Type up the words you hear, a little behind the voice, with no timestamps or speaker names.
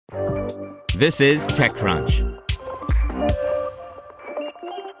This is TechCrunch.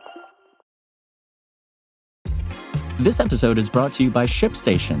 This episode is brought to you by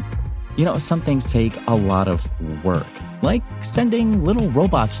ShipStation. You know, some things take a lot of work, like sending little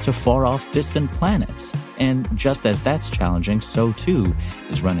robots to far-off distant planets. And just as that's challenging, so too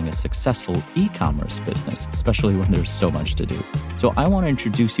is running a successful e-commerce business, especially when there's so much to do. So I want to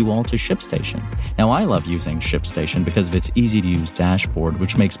introduce you all to ShipStation. Now, I love using ShipStation because of its easy-to-use dashboard,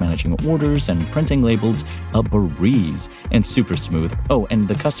 which makes managing orders and printing labels a breeze and super smooth. Oh, and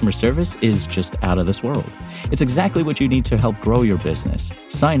the customer service is just out of this world. It's exactly what you need to help grow your business.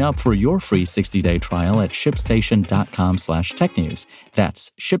 Sign up for your free 60-day trial at shipstation.com/technews.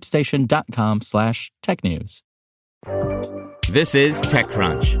 That's shipstation.com/technews. This is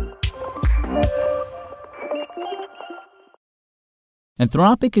TechCrunch.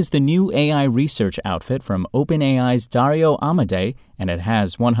 Anthropic is the new AI research outfit from OpenAI's Dario Amodei, and it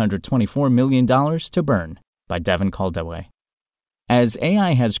has $124 million to burn, by Devin Caldwell. As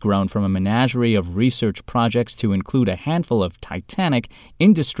AI has grown from a menagerie of research projects to include a handful of titanic,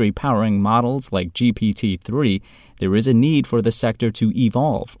 industry-powering models like GPT-3, there is a need for the sector to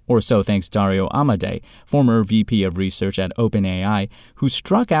evolve, or so thinks Dario Amodei, former VP of Research at OpenAI, who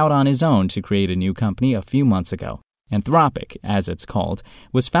struck out on his own to create a new company a few months ago. Anthropic, as it's called,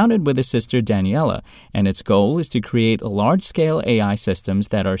 was founded with his sister Daniela, and its goal is to create large-scale AI systems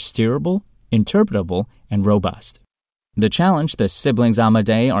that are steerable, interpretable, and robust. The challenge the siblings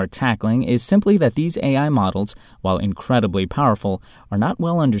Amodei are tackling is simply that these AI models, while incredibly powerful, are not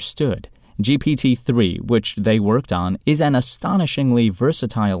well understood. GPT-3, which they worked on, is an astonishingly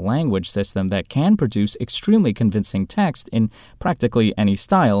versatile language system that can produce extremely convincing text in practically any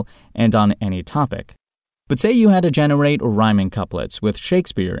style and on any topic. But say you had to generate rhyming couplets with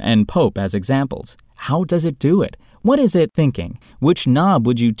Shakespeare and Pope as examples. How does it do it? What is it thinking? Which knob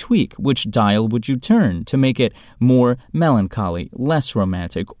would you tweak? Which dial would you turn to make it more melancholy, less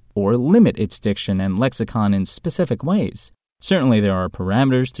romantic, or limit its diction and lexicon in specific ways? Certainly there are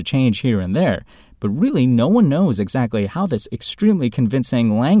parameters to change here and there, but really no one knows exactly how this extremely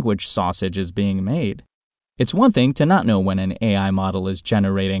convincing language sausage is being made. It's one thing to not know when an AI model is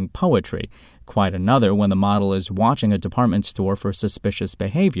generating poetry, quite another when the model is watching a department store for suspicious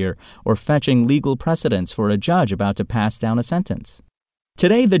behavior or fetching legal precedents for a judge about to pass down a sentence.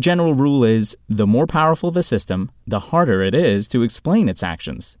 Today, the general rule is, the more powerful the system, the harder it is to explain its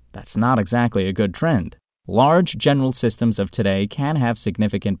actions. That's not exactly a good trend. Large general systems of today can have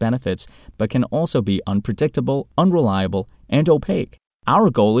significant benefits, but can also be unpredictable, unreliable, and opaque.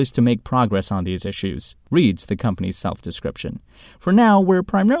 Our goal is to make progress on these issues, reads the company's self-description. For now, we're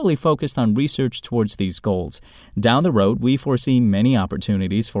primarily focused on research towards these goals. Down the road, we foresee many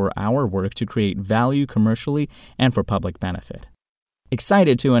opportunities for our work to create value commercially and for public benefit.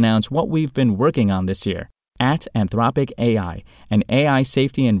 Excited to announce what we've been working on this year at Anthropic AI, an AI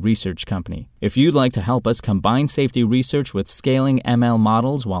safety and research company. If you'd like to help us combine safety research with scaling ML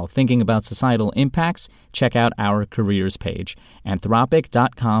models while thinking about societal impacts, check out our careers page,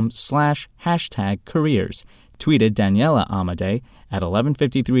 anthropic.com/careers, tweeted Daniela Amodei at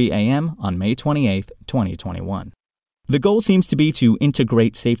 11:53 a.m. on May 28, 2021. The goal seems to be to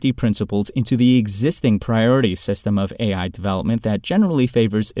integrate safety principles into the existing priority system of AI development that generally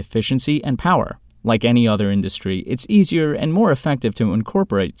favors efficiency and power. Like any other industry, it's easier and more effective to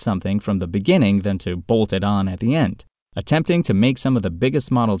incorporate something from the beginning than to bolt it on at the end. Attempting to make some of the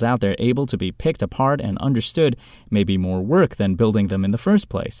biggest models out there able to be picked apart and understood may be more work than building them in the first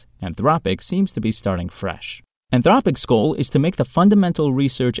place. Anthropic seems to be starting fresh. Anthropic's goal is to make the fundamental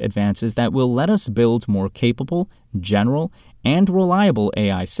research advances that will let us build more capable, general, and reliable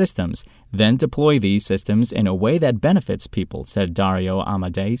AI systems, then deploy these systems in a way that benefits people, said Dario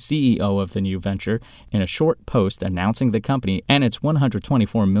Amodei, CEO of the new venture, in a short post announcing the company and its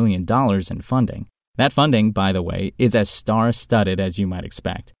 $124 million in funding. That funding, by the way, is as star-studded as you might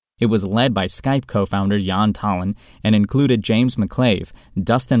expect. It was led by Skype co-founder Jan Tallinn and included James McClave,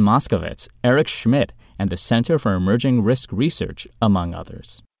 Dustin Moskovitz, Eric Schmidt, and the Center for Emerging Risk Research, among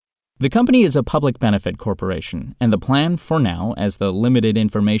others. The company is a public benefit corporation, and the plan for now, as the limited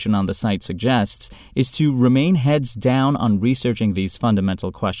information on the site suggests, is to remain heads down on researching these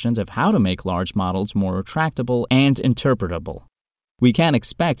fundamental questions of how to make large models more tractable and interpretable. We can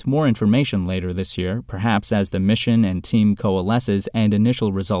expect more information later this year, perhaps as the mission and team coalesces and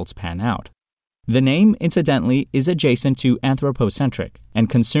initial results pan out. The name, incidentally, is adjacent to anthropocentric and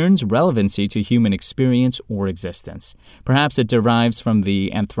concerns relevancy to human experience or existence. Perhaps it derives from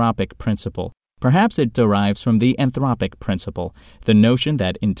the Anthropic principle. The notion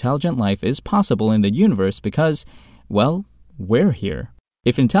that intelligent life is possible in the universe because, well, we're here.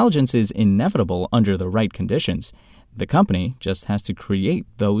 If intelligence is inevitable under the right conditions, the company just has to create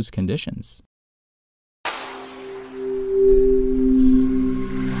those conditions.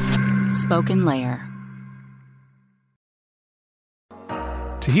 Spoken Layer.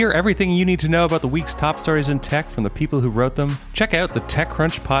 To hear everything you need to know about the week's top stories in tech from the people who wrote them, check out the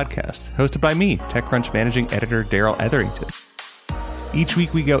TechCrunch podcast, hosted by me, TechCrunch managing editor Daryl Etherington. Each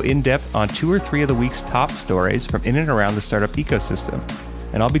week we go in-depth on 2 or 3 of the week's top stories from in and around the startup ecosystem,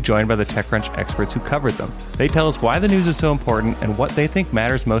 and I'll be joined by the TechCrunch experts who covered them. They tell us why the news is so important and what they think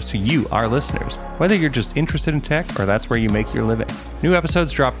matters most to you, our listeners, whether you're just interested in tech or that's where you make your living. New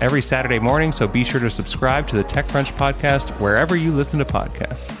episodes drop every Saturday morning, so be sure to subscribe to the TechCrunch podcast wherever you listen to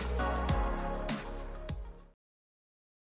podcasts.